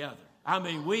side than the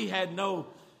other. We had no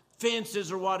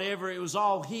fences or whatever. It was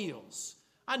all hills.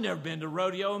 I'd never been to a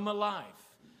rodeo in my life.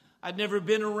 I'd never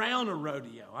been around a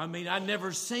rodeo. I'd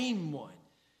never seen one.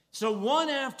 So one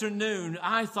afternoon,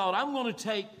 I thought, I'm going to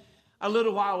take a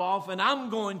little while off and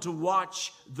I'm going to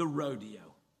watch the rodeo.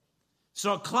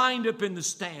 So I climbed up in the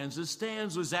stands. The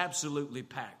stands was absolutely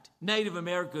packed. Native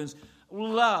Americans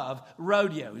love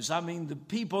rodeos. The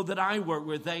people that I work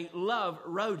with, they love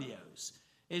rodeos.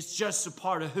 It's just a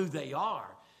part of who they are,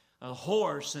 a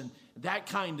horse and that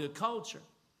kind of culture.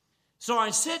 So I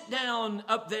sit down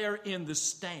up there in the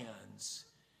stands,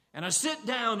 and I sit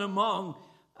down among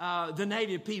the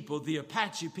native people, the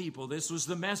Apache people. This was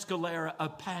the Mescalero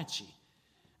Apache.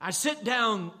 I sit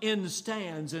down in the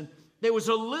stands, and there was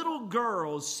a little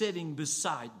girl sitting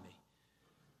beside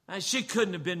me. She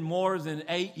couldn't have been more than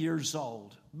 8 years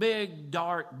old. Big,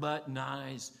 dark button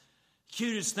eyes.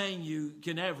 Cutest thing you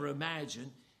can ever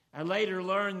imagine. I later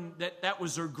learned that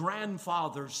was her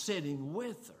grandfather sitting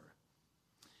with her.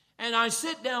 And I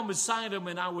sit down beside him,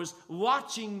 and I was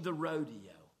watching the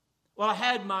rodeo. Well, I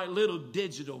had my little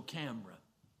digital camera,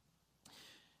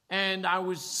 and I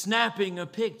was snapping a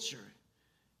picture.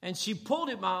 And she pulled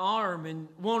at my arm and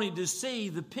wanted to see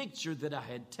the picture that I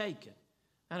had taken.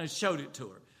 And I showed it to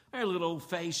her. Her little old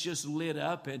face just lit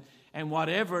up and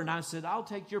whatever. And I said, I'll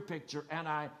take your picture. And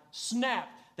I snapped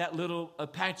that little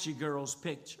Apache girl's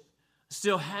picture. I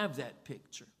still have that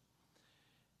picture.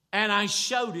 And I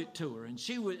showed it to her. And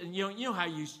she was, you know how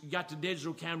you got the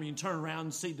digital camera, you turn around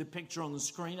and see the picture on the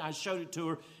screen. I showed it to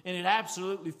her, and it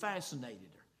absolutely fascinated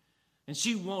her. And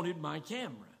she wanted my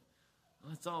camera.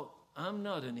 I thought, I'm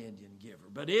not an Indian giver.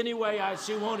 But anyway,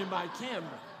 she wanted my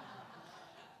camera.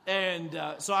 And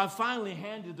so I finally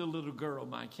handed the little girl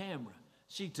my camera.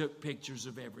 She took pictures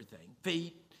of everything.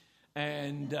 Feet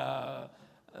and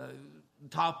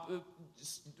top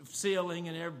ceiling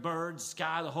and birds,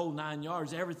 sky, the whole 9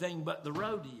 yards, everything but the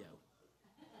rodeo.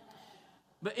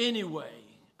 But anyway,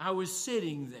 I was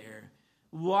sitting there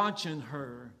watching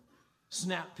her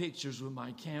snap pictures with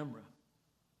my camera.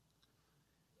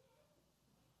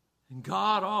 And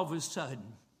God all of a sudden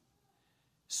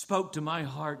spoke to my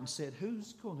heart and said,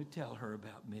 who's going to tell her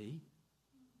about me?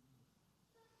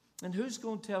 And who's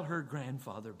going to tell her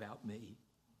grandfather about me?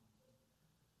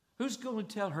 Who's going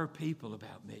to tell her people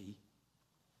about me?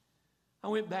 I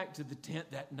went back to the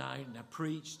tent that night and I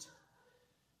preached.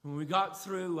 When we got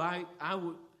through, I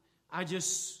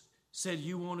just said,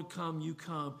 you want to come, you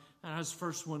come. And I was the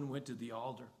first one who went to the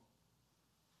altar.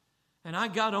 And I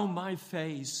got on my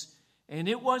face, and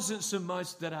it wasn't so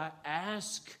much that I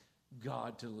asked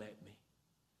God to let me.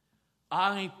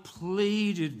 I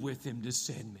pleaded with Him to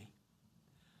send me.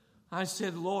 I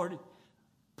said, Lord,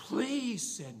 please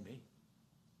send me.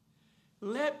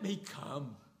 Let me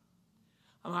come.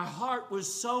 My heart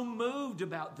was so moved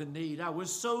about the need. I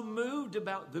was so moved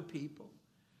about the people.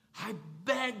 I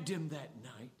begged Him that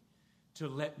night to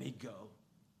let me go.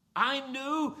 I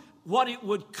knew what it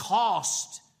would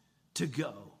cost to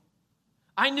go.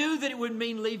 I knew that it would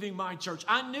mean leaving my church.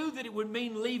 I knew that it would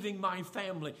mean leaving my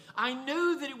family. I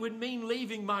knew that it would mean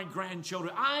leaving my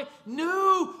grandchildren. I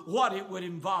knew what it would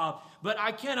involve. But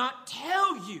I cannot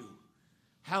tell you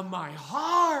how my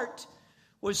heart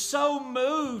was so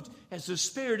moved as the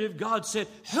Spirit of God said,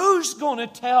 who's going to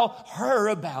tell her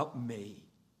about me?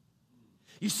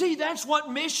 You see, that's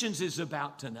what missions is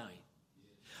about tonight.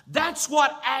 That's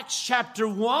what Acts chapter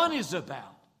 1 is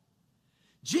about.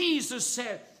 Jesus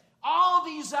said, all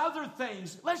these other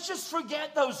things, let's just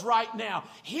forget those right now.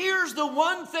 Here's the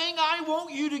one thing I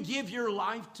want you to give your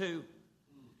life to.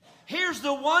 Here's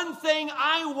the one thing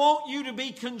I want you to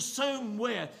be consumed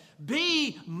with.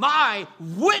 Be my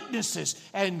witnesses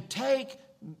and take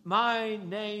my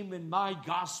name and my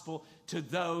gospel to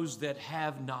those that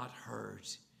have not heard.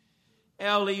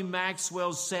 L.E.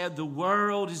 Maxwell said, the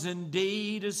world is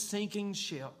indeed a sinking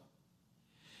ship.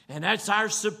 And that's our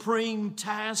supreme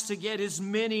task, to get as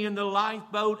many in the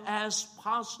lifeboat as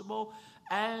possible,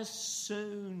 as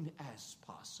soon as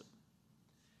possible.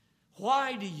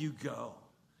 Why do you go?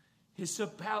 It's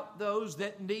about those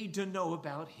that need to know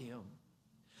about Him.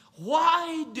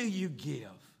 Why do you give?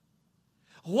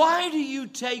 Why do you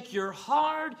take your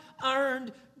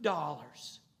hard-earned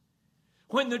dollars?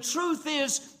 When the truth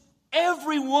is,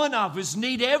 every one of us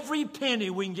need every penny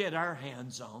we can get our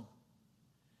hands on.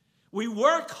 We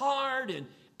work hard and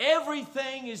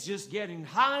everything is just getting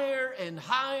higher and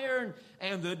higher,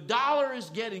 and the dollar is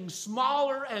getting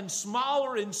smaller and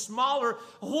smaller and smaller.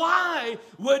 Why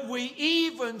would we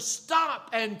even stop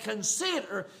and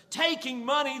consider taking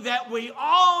money that we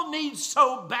all need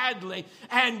so badly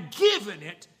and giving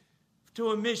it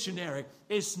to a missionary?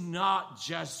 It's not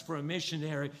just for a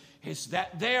missionary. It's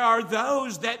that there are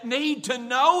those that need to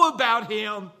know about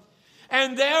Him.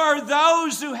 And there are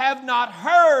those who have not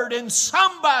heard, and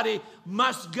somebody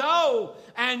must go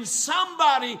and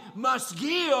somebody must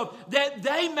give that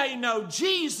they may know.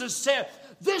 Jesus said,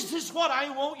 this is what I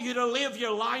want you to live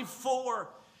your life for.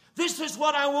 This is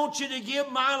what I want you to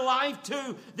give my life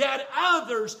to, that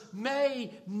others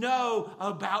may know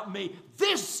about me.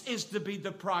 This is to be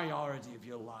the priority of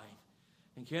your life.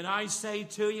 And can I say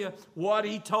to you what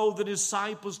He told the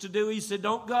disciples to do? He said,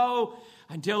 don't go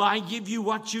until I give you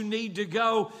what you need to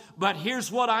go. But here's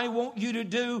what I want you to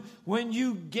do. When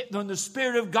the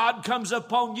Spirit of God comes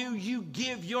upon you, you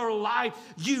give your life.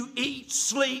 You eat,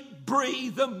 sleep,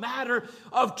 breathe the matter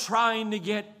of trying to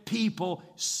get people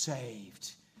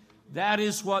saved. That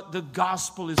is what the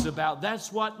gospel is about.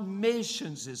 That's what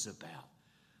missions is about.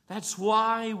 That's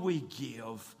why we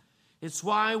give. It's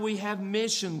why we have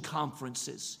mission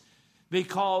conferences.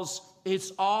 Because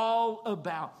it's all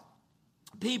about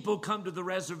people come to the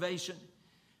reservation,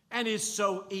 and it's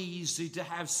so easy to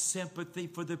have sympathy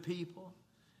for the people.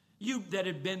 You that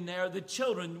have been there, the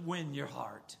children win your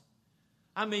heart.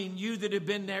 I mean, you that have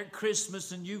been there at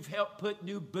Christmas and you've helped put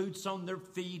new boots on their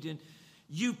feet and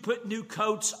you put new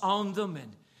coats on them,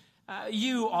 and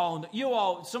you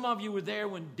all, some of you were there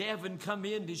when Devin come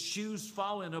in, his shoes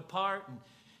falling apart,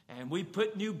 and we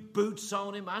put new boots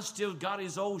on him. I still got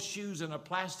his old shoes in a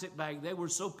plastic bag. They were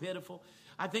so pitiful.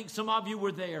 I think some of you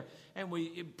were there, and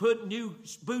we put new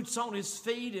boots on his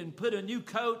feet and put a new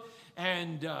coat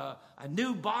and a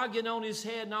new boggin on his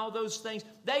head and all those things.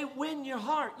 They win your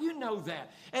heart. You know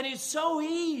that. And it's so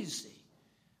easy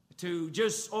to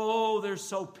just, they're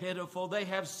so pitiful. They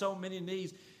have so many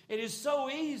needs. It is so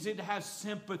easy to have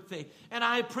sympathy, and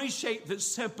I appreciate the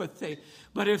sympathy.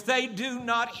 But if they do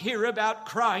not hear about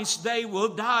Christ, they will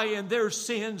die in their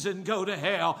sins and go to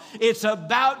hell. It's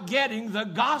about getting the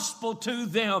gospel to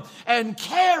them and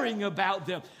caring about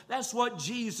them. That's what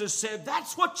Jesus said.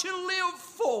 That's what you live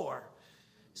for.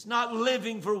 It's not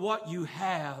living for what you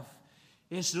have.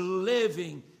 It's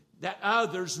living that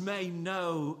others may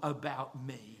know about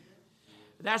me.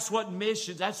 That's what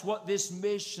this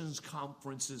missions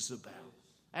conference is about.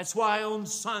 That's why on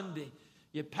Sunday,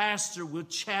 your pastor will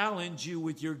challenge you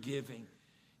with your giving.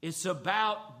 It's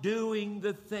about doing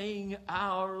the thing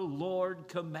our Lord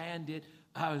commanded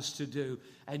us to do.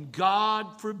 And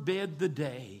God forbid the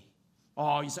day.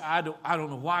 Oh, you say, I don't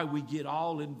know why we get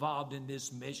all involved in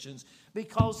this missions.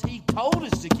 Because He told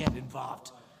us to get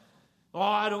involved. Oh,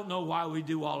 I don't know why we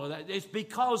do all of that. It's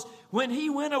because when He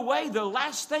went away, the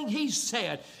last thing He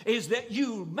said is that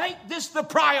you make this the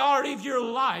priority of your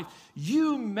life.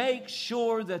 You make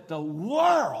sure that the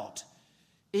world,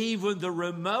 even the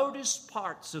remotest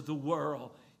parts of the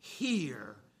world,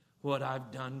 hear what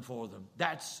I've done for them.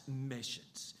 That's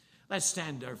missions. Let's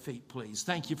stand to our feet, please.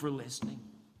 Thank you for listening.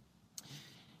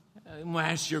 I'm going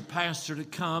to ask your pastor to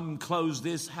come and close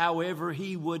this however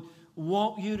he would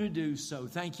want you to do so.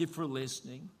 Thank you for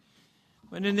listening.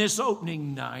 And in this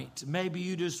opening night, maybe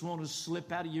you just want to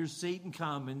slip out of your seat and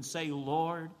come and say,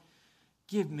 Lord,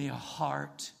 give me a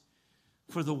heart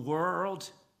for the world.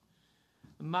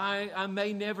 I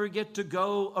may never get to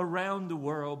go around the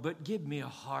world, but give me a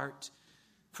heart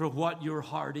for what your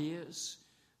heart is.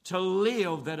 To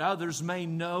live that others may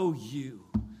know you.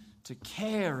 To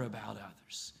care about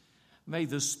others. May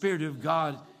the Spirit of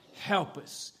God help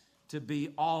us to be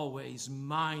always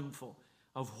mindful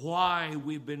of why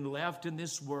we've been left in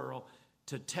this world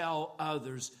to tell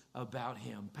others about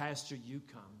Him. Pastor, you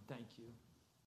come. Thank you.